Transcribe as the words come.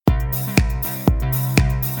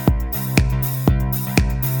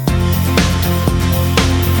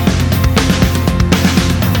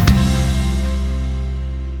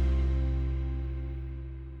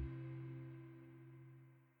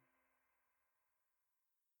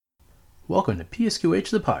Welcome to PSQH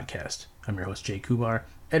the podcast. I'm your host Jay Kumar,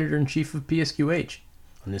 Editor-in-Chief of PSQH.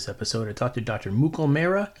 On this episode, I talked to Dr. Mukul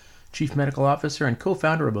Mehra, Chief Medical Officer and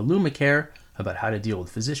co-founder of IllumiCare, about how to deal with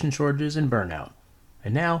physician shortages and burnout.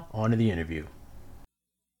 And now, on to the interview.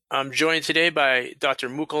 I'm joined today by Dr.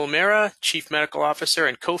 Mukul Mehra, Chief Medical Officer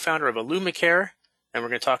and co-founder of IllumiCare, and we're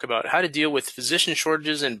going to talk about how to deal with physician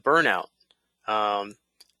shortages and burnout.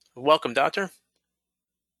 Welcome, Doctor.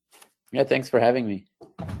 Yeah, thanks for having me.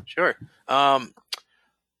 Sure.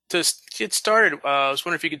 To get started, I was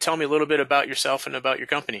wondering if you could tell me a little bit about yourself and about your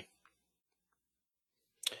company.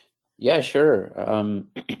 Yeah, sure.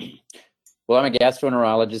 Well, I'm a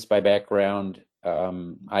gastroenterologist by background.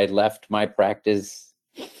 I left my practice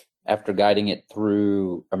after guiding it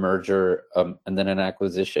through a merger and then an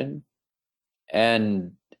acquisition.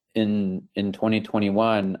 And in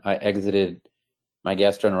 2021, I exited my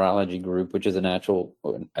gastroenterology group, which is a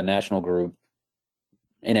national group,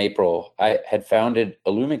 in April. I had founded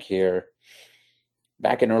IllumiCare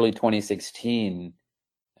back in early 2016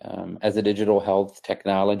 as a digital health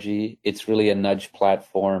technology. It's really a nudge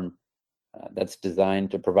platform that's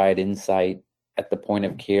designed to provide insight at the point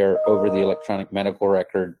of care over the electronic medical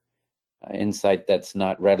record, insight that's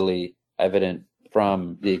not readily evident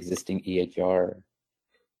from the existing EHR.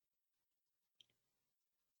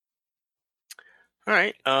 All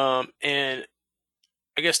right. And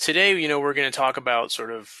I guess today, we're going to talk about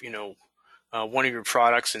sort of, one of your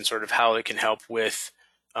products and sort of how it can help with,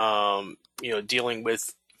 dealing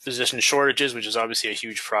with physician shortages, which is obviously a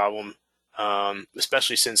huge problem,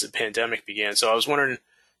 especially since the pandemic began. So I was wondering,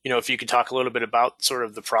 if you could talk a little bit about sort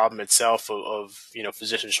of the problem itself of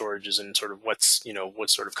physician shortages and sort of what's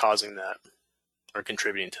sort of causing that or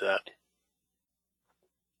contributing to that.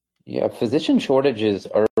 Yeah, physician shortages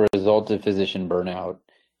are a result of physician burnout.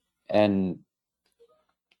 And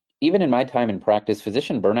even in my time in practice,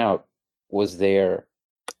 physician burnout was there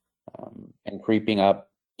and creeping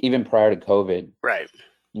up even prior to COVID. Right.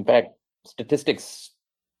 In fact, statistics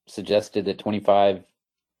suggested that 25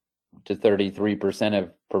 to 33%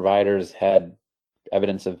 of providers had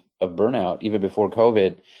evidence of burnout even before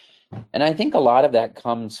COVID. And I think a lot of that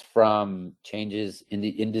comes from changes in the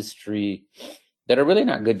industry that are really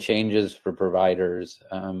not good changes for providers.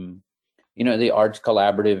 The Arch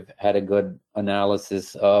Collaborative had a good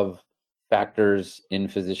analysis of factors in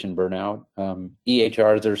physician burnout.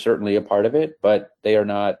 EHRs are certainly a part of it, but they are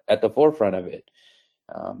not at the forefront of it.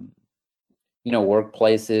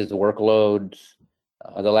 Workplaces, workloads,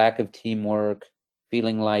 the lack of teamwork,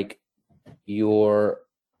 feeling like you're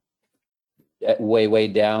way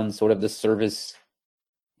down sort of the service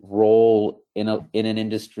role in an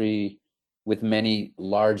industry with many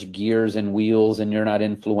large gears and wheels, and you're not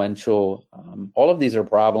influential. All of these are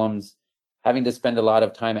problems. Having to spend a lot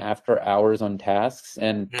of time after hours on tasks,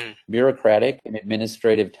 and bureaucratic and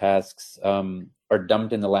administrative tasks are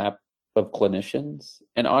dumped in the lap of clinicians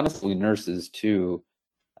and honestly nurses too.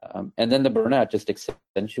 And then the burnout just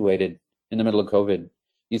accentuated in the middle of COVID.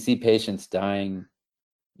 You see patients dying.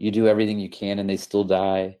 You do everything you can and they still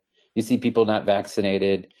die. You see people not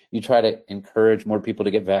vaccinated. You try to encourage more people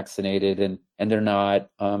to get vaccinated and they're not.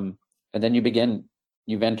 And then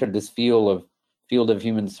you've entered this field of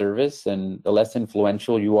human service, and the less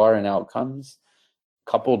influential you are in outcomes,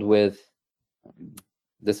 coupled with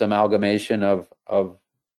this amalgamation of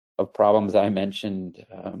problems I mentioned,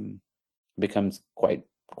 becomes quite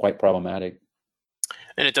problematic.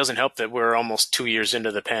 And it doesn't help that we're almost 2 years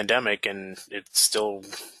into the pandemic and it's still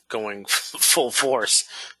going full force.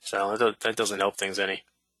 So that doesn't help things any.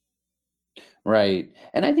 Right.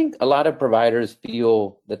 And I think a lot of providers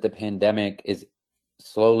feel that the pandemic is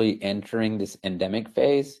slowly entering this endemic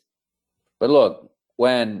phase. But look,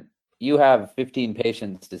 when you have 15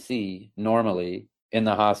 patients to see normally in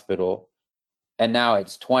the hospital, and now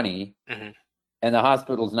it's 20, and the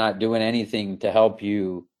hospital's not doing anything to help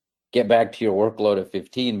you get back to your workload of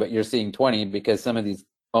 15, but you're seeing 20 because some of these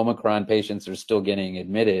Omicron patients are still getting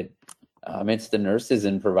admitted. It's the nurses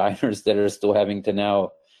and providers that are still having to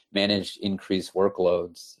now manage increased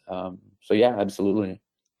workloads. So yeah, absolutely.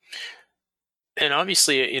 And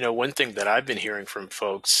obviously, one thing that I've been hearing from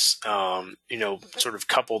folks, sort of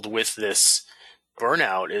coupled with this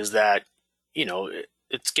burnout is that,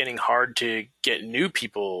 it's getting hard to get new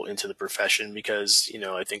people into the profession because,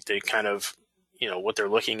 I think they kind of, what they're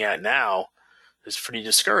looking at now is pretty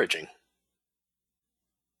discouraging.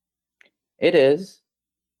 It is.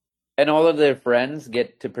 And all of their friends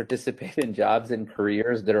get to participate in jobs and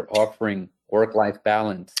careers that are offering work-life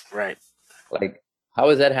balance. Right. Like, how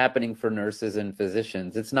is that happening for nurses and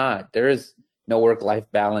physicians? It's not. There is no work-life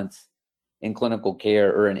balance in clinical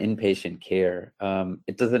care or in inpatient care.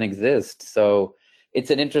 It doesn't exist. So it's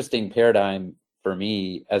an interesting paradigm for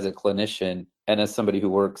me as a clinician and as somebody who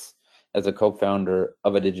works as a co-founder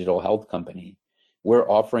of a digital health company. We're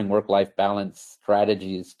offering work-life balance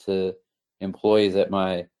strategies to employees at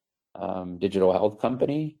my digital health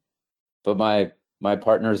company, but my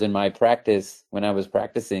partners in my practice, when I was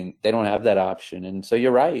practicing, they don't have that option. And so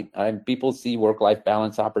you're right. People see work-life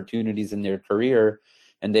balance opportunities in their career,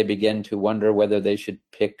 and they begin to wonder whether they should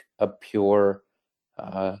pick a pure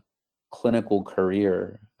clinical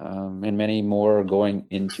career. And many more are going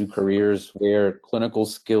into careers where clinical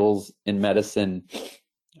skills in medicine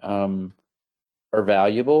are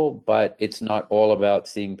valuable, but it's not all about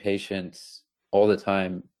seeing patients all the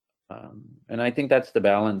time. And I think that's the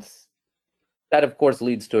balance. That, of course,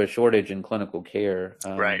 leads to a shortage in clinical care.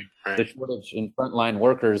 Right, The right. shortage in frontline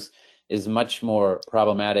workers is much more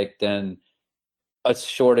problematic than a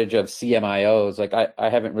shortage of CMIOs. Like I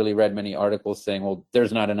haven't really read many articles saying, well,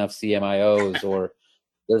 there's not enough CMIOs or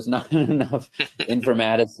there's not enough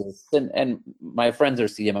informaticists. And my friends are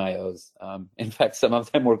CMIOs. In fact, some of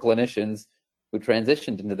them were clinicians who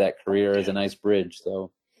transitioned into that career as Yeah. a nice bridge.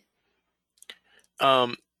 So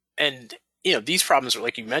And these problems,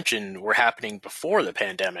 like you mentioned, were happening before the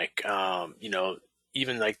pandemic.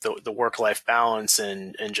 Even like the work life balance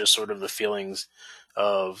and just sort of the feelings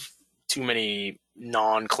of too many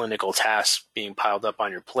non clinical tasks being piled up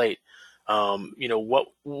on your plate. What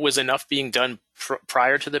was enough being done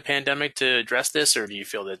prior to the pandemic to address this, or do you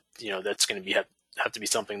feel that that's going to have to be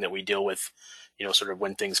something that we deal with, sort of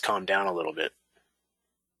when things calm down a little bit?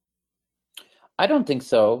 I don't think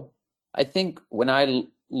so. I think when I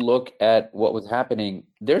look at what was happening,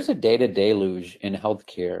 there's a data deluge in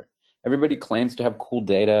healthcare. Everybody claims to have cool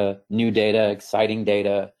data, new data, exciting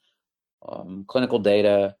data, clinical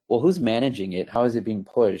data. Well, who's managing it? How is it being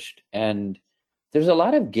pushed? And there's a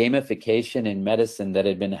lot of gamification in medicine that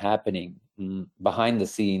had been happening behind the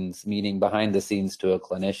scenes, meaning behind the scenes to a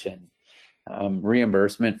clinician.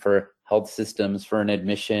 Reimbursement for health systems for an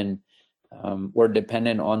admission were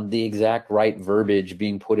dependent on the exact right verbiage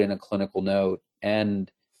being put in a clinical note.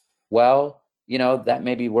 And well, that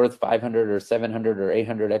may be worth 500 or 700 or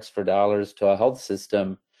 800 extra dollars to a health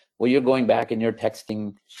system. Well, you're going back and you're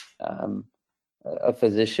texting a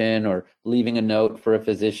physician or leaving a note for a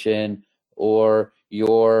physician, or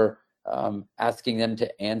you're asking them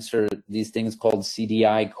to answer these things called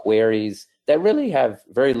CDI queries that really have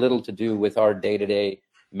very little to do with our day-to-day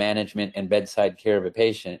management and bedside care of a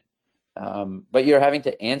patient. But you're having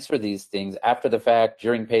to answer these things after the fact,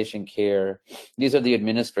 during patient care. These are the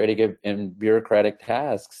administrative and bureaucratic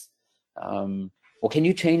tasks. Well, can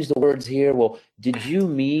you change the words here? Well, did you Yeah.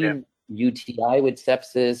 mean UTI with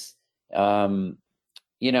sepsis?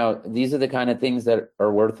 These are the kind of things that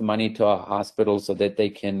are worth money to a hospital so that they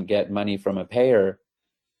can get money from a payer.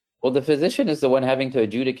 Well, the physician is the one having to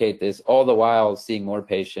adjudicate this, all the while seeing more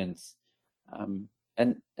patients.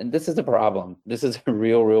 And this is a problem. This is a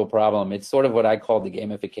real problem. It's sort of what I call the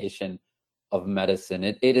gamification of medicine.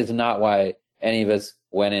 It is not why any of us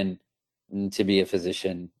went in to be a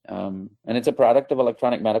physician. And it's a product of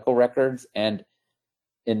electronic medical records and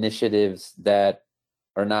initiatives that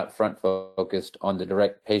are not front focused on the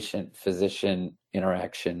direct patient physician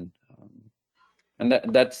interaction. And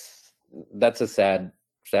that's a sad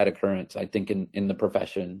occurrence, I think, in the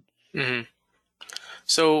profession. Hmm.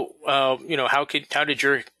 So, how did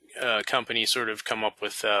your company sort of come up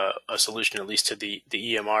with a solution, at least to the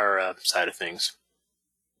EMR side of things?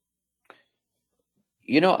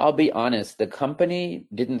 I'll be honest, the company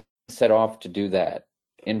didn't set off to do that.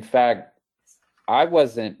 In fact, I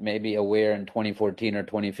wasn't maybe aware in 2014 or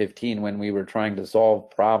 2015 when we were trying to solve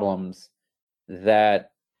problems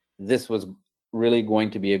that this was really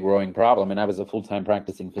going to be a growing problem. And I was a full-time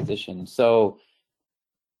practicing physician. So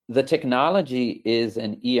the technology is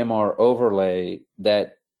an EMR overlay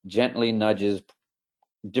that gently nudges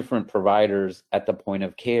different providers at the point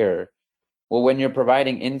of care. Well, when you're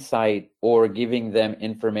providing insight or giving them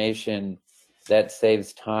information that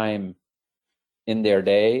saves time in their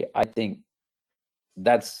day, I think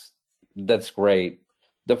that's great.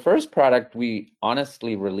 The first product we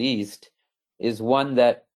honestly released is one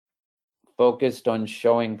that focused on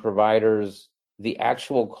showing providers the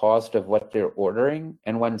actual cost of what they're ordering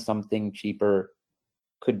and when something cheaper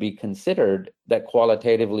could be considered that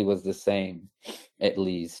qualitatively was the same, at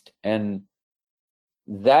least. And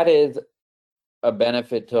that is a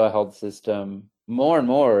benefit to a health system. More and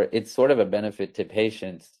more, it's sort of a benefit to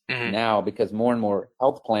patients Hmm. now because more and more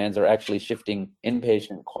health plans are actually shifting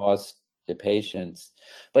inpatient costs to patients.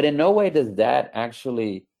 But in no way does that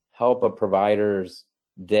actually help a provider's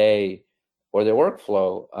day or their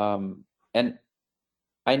workflow. And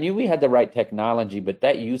I knew we had the right technology, but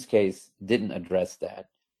that use case didn't address that.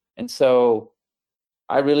 And so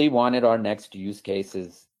I really wanted our next use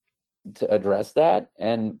cases to address that.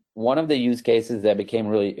 And one of the use cases that became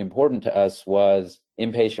really important to us was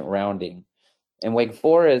inpatient rounding. And Wake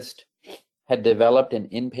Forest had developed an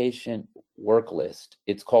inpatient work list.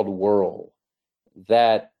 It's called Whirl,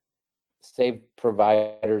 that saved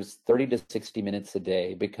providers 30 to 60 minutes a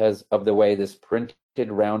day because of the way this printed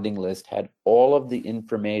rounding list had all of the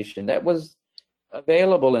information that was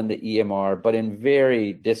available in the EMR, but in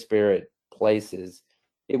very disparate places.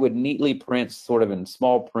 It would neatly print sort of in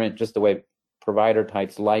small print, just the way provider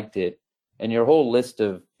types liked it. And your whole list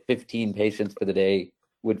of 15 patients for the day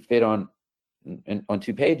would fit on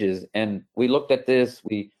 2 pages. And we looked at this,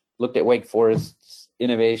 we looked at Wake Forest's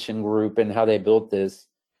innovation group and how they built this.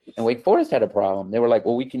 And Wake Forest had a problem. They were like,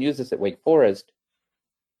 well, we can use this at Wake Forest,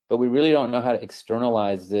 but we really don't know how to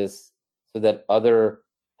externalize this so that other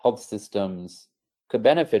health systems could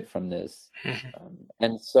benefit from this.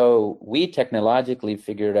 And so we technologically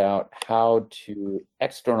figured out how to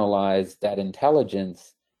externalize that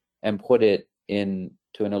intelligence and put it into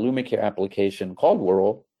an IllumiCare application called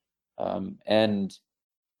Whirl. And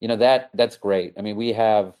that's great. I mean, we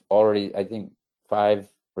have already, I think, 5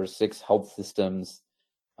 or 6 health systems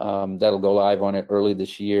that'll go live on it early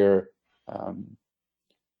this year.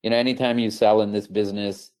 Anytime you sell in this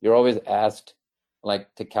business, you're always asked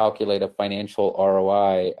to calculate a financial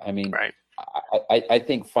ROI. I mean, Right. I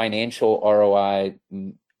think financial ROI,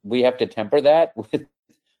 we have to temper that with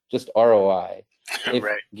just ROI. If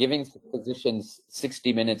Right. giving physicians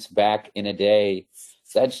 60 minutes back in a day,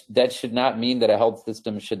 that should not mean that a health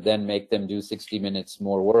system should then make them do 60 minutes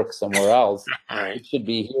more work somewhere else. Right. It should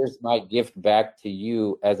be, here's my gift back to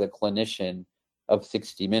you as a clinician of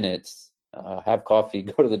 60 minutes. Have coffee,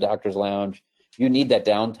 go to the doctor's lounge. You need that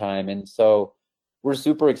downtime. And so we're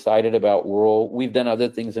super excited about Whirl. We've done other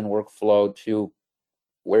things in workflow too,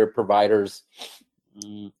 where providers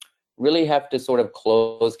really have to sort of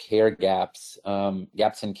close care gaps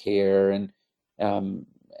in care, and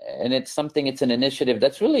it's an initiative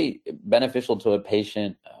that's really beneficial to a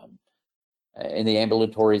patient in the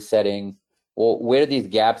ambulatory setting. Well, where these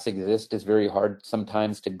gaps exist is very hard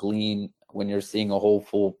sometimes to glean when you're seeing a whole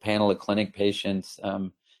full panel of clinic patients.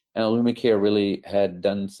 And IllumiCare really had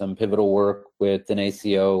done some pivotal work with an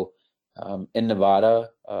ACO in Nevada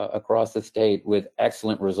across the state with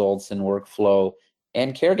excellent results in workflow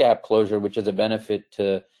and care gap closure, which is a benefit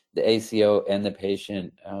to the ACO and the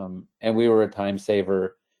patient. And we were a time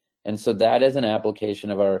saver. And so that is an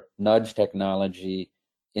application of our nudge technology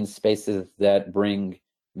in spaces that bring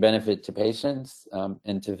benefit to patients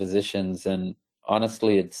and to physicians. And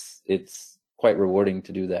honestly, it's quite rewarding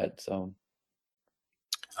to do that. So.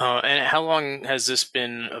 And how long has this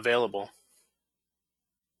been available?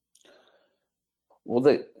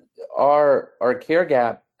 Well, our care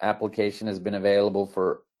gap application has been available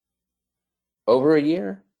for over a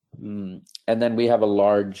year. And then we have a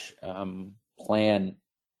large plan,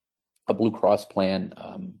 a Blue Cross plan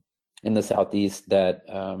in the Southeast that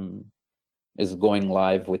is going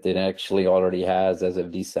live with it, actually already has as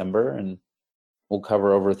of December, and we'll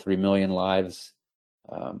cover over 3 million lives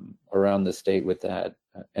around the state with that.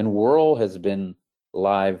 And Whirl has been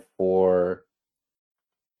live for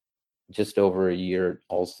just over a year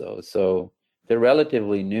also. So they're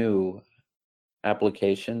relatively new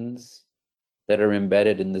applications that are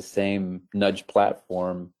embedded in the same nudge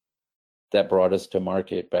platform that brought us to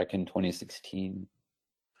market back in 2016.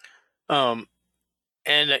 And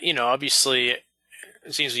obviously, it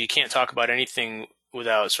seems like you can't talk about anything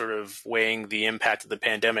without sort of weighing the impact of the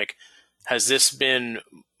pandemic. Has this been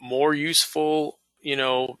more useful,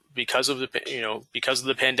 because of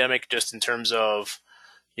the pandemic, just in terms of,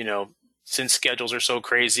 since schedules are so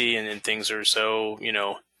crazy and things are so,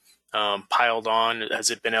 piled on?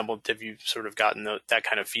 Has it been able to, have you sort of gotten that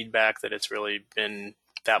kind of feedback that it's really been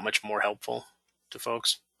that much more helpful to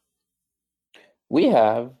folks? We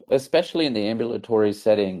have, especially in the ambulatory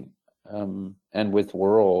setting, and with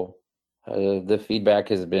Whirl, the feedback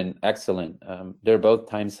has been excellent. They're both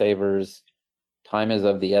time savers. Time is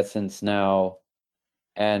of the essence now.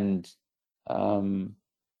 And,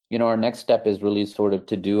 our next step is really sort of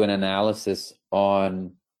to do an analysis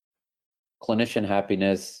on clinician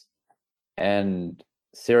happiness and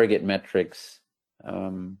surrogate metrics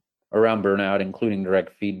around burnout, including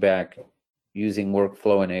direct feedback, using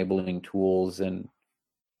workflow enabling tools. And,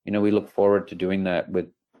 we look forward to doing that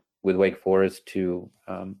with Wake Forest too.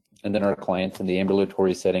 And then our clients in the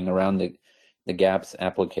ambulatory setting around the GAPS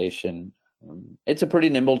application. It's a pretty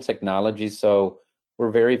nimble technology, so we're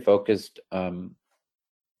very focused on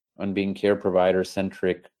being care provider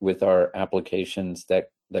centric with our applications that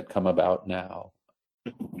come about now.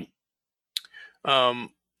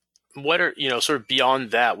 What are, sort of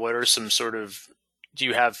beyond that, what are some sort of, do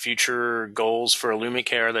you have future goals for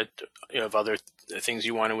IllumiCare that you have other things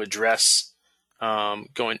you want to address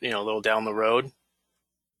going, a little down the road?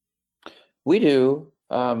 We do.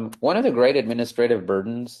 One of the great administrative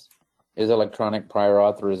burdens is electronic prior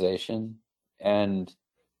authorization, and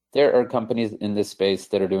there are companies in this space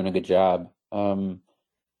that are doing a good job.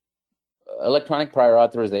 Electronic prior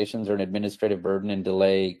authorizations are an administrative burden and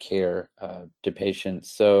delay care to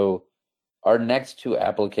patients. So our next two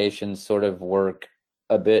applications sort of work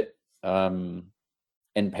a bit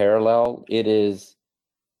in parallel. It is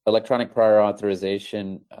electronic prior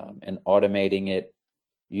authorization and automating it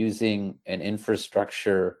using an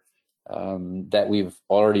infrastructure that we've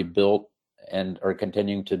already built and are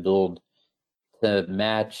continuing to build to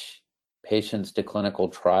match patients to clinical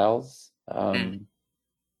trials. So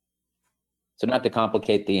not to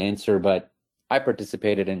complicate the answer, but I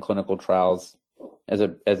participated in clinical trials as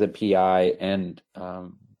a PI and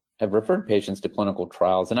have referred patients to clinical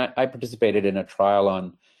trials. And I participated in a trial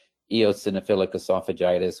on eosinophilic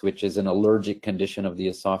esophagitis, which is an allergic condition of the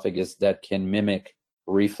esophagus that can mimic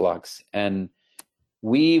reflux. And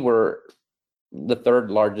we were the third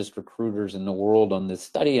largest recruiters in the world on this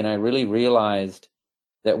study. And I really realized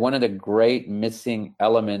that one of the great missing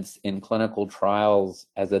elements in clinical trials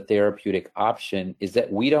as a therapeutic option is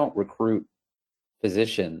that we don't recruit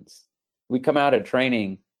physicians. We come out of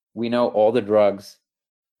training, we know all the drugs,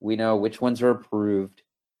 we know which ones are approved.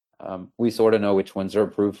 We sort of know which ones are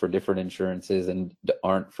approved for different insurances and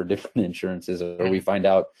aren't for different insurances, or we find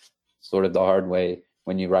out sort of the hard way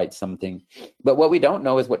when you write something. But what we don't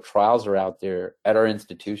know is what trials are out there at our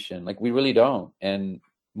institution. Like, we really don't. And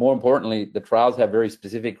more importantly, the trials have very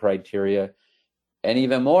specific criteria. And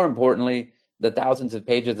even more importantly, the thousands of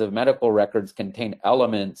pages of medical records contain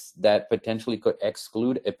elements that potentially could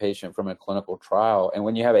exclude a patient from a clinical trial. And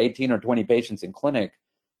when you have 18 or 20 patients in clinic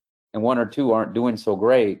and one or two aren't doing so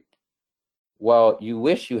great, well, you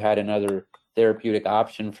wish you had another therapeutic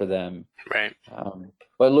option for them. Right.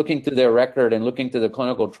 But looking through their record and looking through the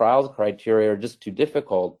clinical trials criteria are just too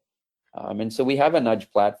difficult. And so we have a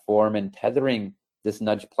nudge platform, and tethering this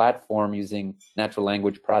nudge platform using natural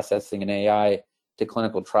language processing and AI to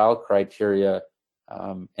clinical trial criteria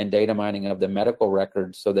and data mining of the medical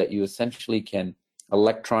records, so that you essentially can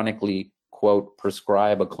electronically, quote,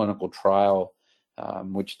 prescribe a clinical trial,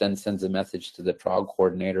 which then sends a message to the trial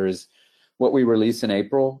coordinators. What we release in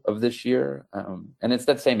April of this year. And it's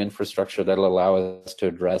that same infrastructure that'll allow us to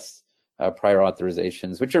address prior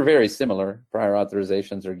authorizations, which are very similar. Prior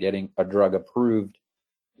authorizations are getting a drug approved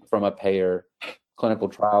from a payer. Clinical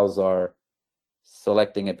trials are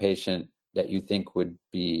selecting a patient that you think would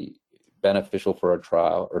be beneficial for a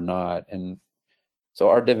trial or not. And so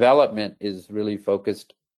our development is really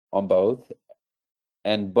focused on both,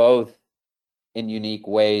 and both in unique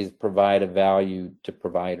ways provide a value to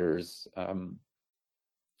providers,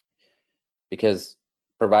 because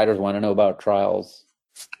providers want to know about trials.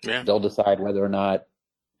 Yeah. They'll decide whether or not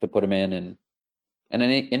to put them in. And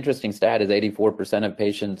an interesting stat is 84% of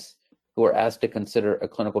patients who are asked to consider a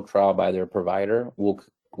clinical trial by their provider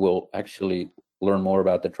will actually learn more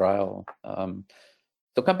about the trial.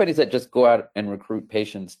 So companies that just go out and recruit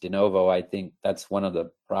patients de novo, I think that's one of the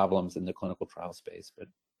problems in the clinical trial space. But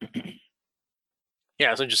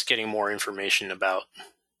yeah, so just getting more information about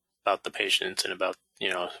the patients and about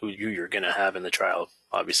who you're going to have in the trial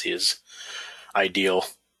obviously is ideal.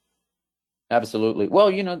 Absolutely.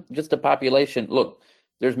 Well, just the population. Look,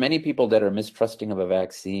 there's many people that are mistrusting of a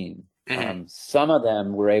vaccine. Mm-hmm. Some of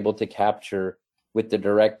them we're able to capture with the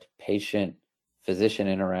direct patient-physician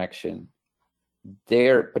interaction.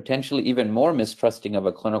 They're potentially even more mistrusting of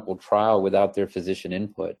a clinical trial without their physician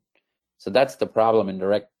input. So that's the problem in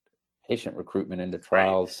direct patient recruitment into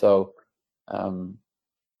trials. Right. So,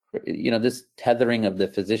 this tethering of the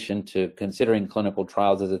physician to considering clinical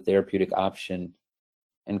trials as a therapeutic option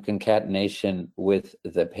and concatenation with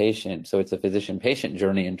the patient, so it's a physician-patient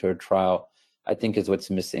journey into a trial, I think is what's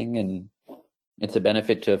missing. And it's a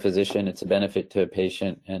benefit to a physician, it's a benefit to a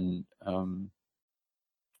patient, and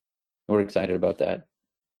we're excited about that.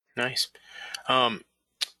 Nice.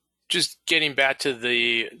 Just getting back to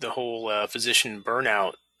the whole physician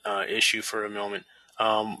burnout issue for a moment.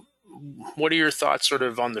 What are your thoughts sort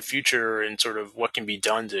of on the future and sort of what can be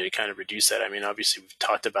done to kind of reduce that? I mean, obviously we've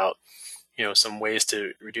talked about, some ways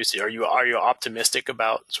to reduce it. Are you optimistic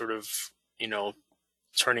about sort of,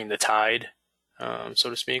 turning the tide, so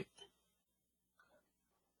to speak?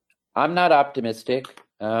 I'm not optimistic.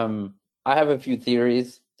 I have a few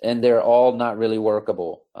theories, and they're all not really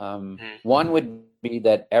workable. Mm. One would be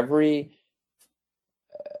that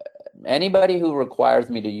anybody who requires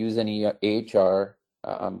me to use any HR,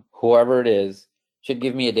 whoever it is, should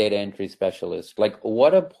give me a data entry specialist. Like,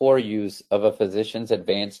 what a poor use of a physician's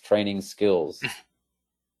advanced training skills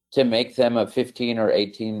to make them a 15 or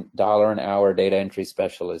 $18 an hour data entry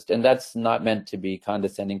specialist. And that's not meant to be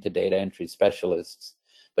condescending to data entry specialists,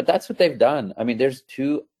 but that's what they've done. I mean, there's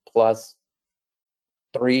 2 plus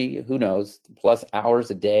 3, who knows, plus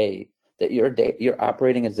hours a day that you're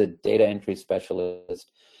operating as a data entry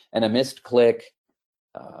specialist, and a missed click,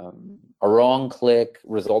 a wrong click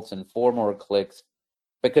results in 4 more clicks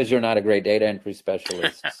because you're not a great data entry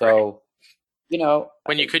specialist. Right. So, you know,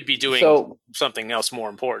 When you could be doing so something else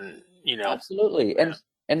more important, you know. absolutely. Yeah.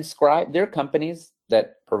 And scribe, there are companies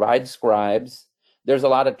that provide scribes. There's a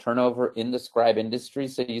lot of turnover in the scribe industry,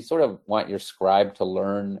 so you sort of want your scribe to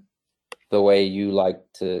learn the way you like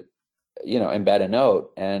to, embed a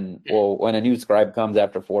note. And Mm. well, when a new scribe comes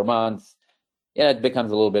after 4 months, yeah, it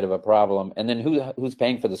becomes a little bit of a problem. And then who's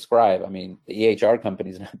paying for the scribe? I mean, the EHR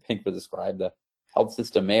company's not paying for the scribe. The health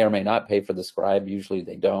system may or may not pay for the scribe. Usually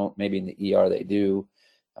they don't. Maybe in the ER they do.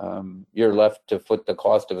 You're left to foot the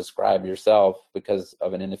cost of a scribe yourself because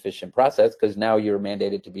of an inefficient process, because now you're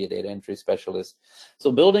mandated to be a data entry specialist.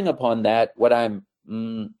 So building upon that, what I'm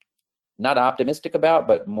not optimistic about,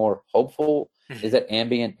 but more hopeful, is Mhm. that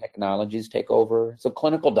ambient technologies take over. So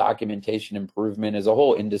clinical documentation improvement is a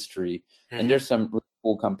whole industry, and Mhm. there's some really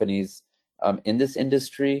cool companies in this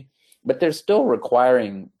industry, but they're still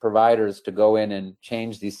requiring providers to go in and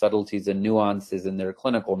change these subtleties and nuances in their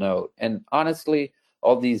clinical note. And honestly,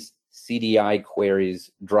 all these CDI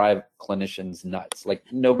queries drive clinicians nuts. Like,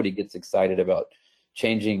 nobody gets excited about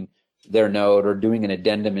changing their note or doing an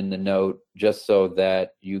addendum in the note just so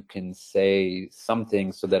that you can say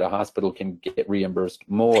something so that a hospital can get reimbursed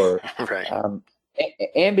more. Right. Um,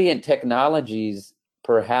 Ambient technologies,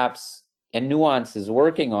 perhaps, and nuances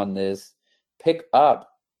working on this, pick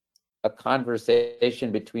up a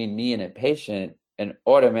conversation between me and a patient and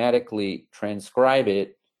automatically transcribe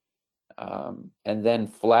it, and then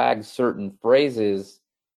flag certain phrases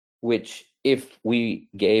which, if we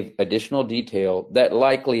gave additional detail that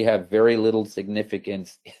likely have very little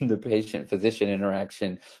significance in the patient physician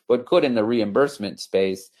interaction, but could in the reimbursement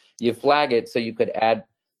space, you flag it so you could add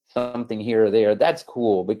something here or there. That's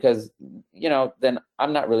cool, because, then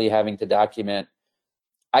I'm not really having to document.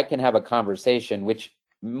 I can have a conversation, which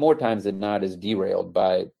more times than not is derailed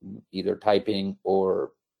by either typing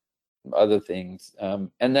or other things.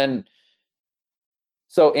 And then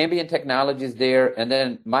so ambient technology is there. And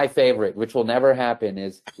then my favorite, which will never happen,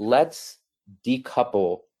 is let's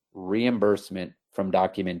decouple reimbursement from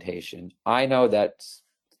documentation. I know that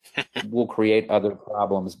will create other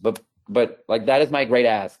problems, but like, that is my great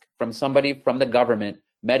ask from somebody from the government,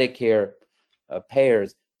 Medicare,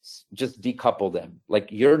 payers. Just decouple them.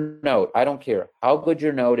 Like, your note, I don't care how good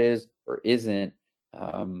your note is or isn't.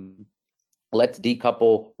 Um, let's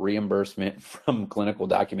decouple reimbursement from clinical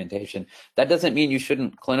documentation. That doesn't mean you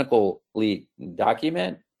shouldn't clinically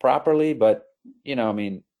document properly, but, I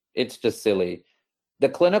mean, it's just silly. The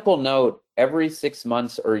clinical note every 6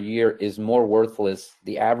 months or a year is more worthless,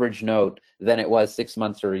 the average note, than it was 6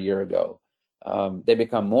 months or a year ago. They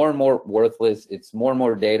become more and more worthless. It's more and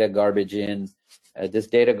more data garbage in. This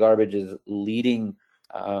data garbage is leading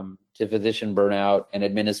to physician burnout and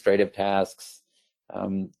administrative tasks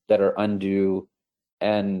that are undue.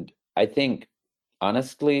 And I think,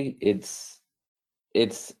 honestly, it's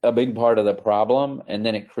a big part of the problem, and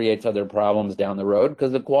then it creates other problems down the road,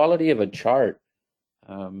 because the quality of a chart,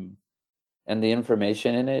 um, and the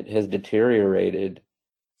information in it has deteriorated.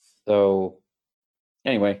 So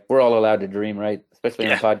anyway, we're all allowed to dream, right? Especially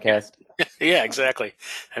on a Yeah. podcast. Yeah, exactly.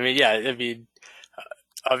 I mean, yeah, I mean,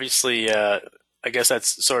 obviously, I guess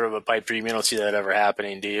that's sort of a pipe dream. You don't see that ever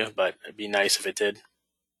happening, do you? But it'd be nice if it did.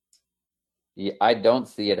 Yeah, I don't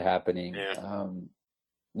see it happening. Yeah.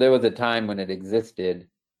 There was a time when it existed,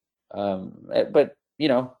 but,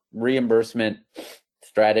 reimbursement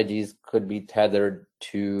strategies could be tethered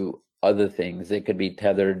to other things. They could be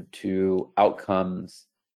tethered to outcomes,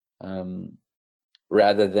 um,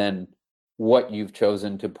 rather than what you've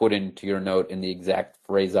chosen to put into your note in the exact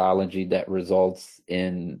phraseology that results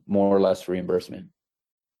in more or less reimbursement.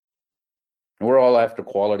 We're all after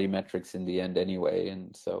quality metrics in the end anyway,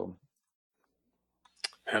 and so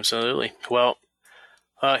Absolutely. Well,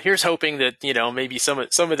 here's hoping that maybe some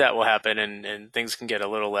of that will happen, and things can get a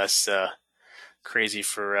little less crazy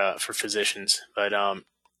for physicians. But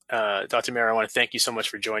Dr. Mayer, I want to thank you so much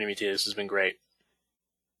for joining me today. This has been great.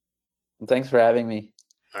 Thanks for having me.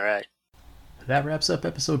 All right. That wraps up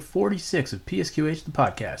episode 46 of PSQH the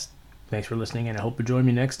podcast. Thanks for listening, and I hope you join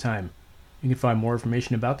me next time. You can find more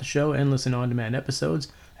information about the show and listen on-demand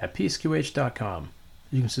episodes at psqh.com.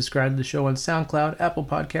 You can subscribe to the show on SoundCloud, Apple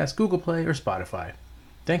Podcasts, Google Play, or Spotify.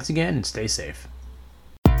 Thanks again, and stay safe.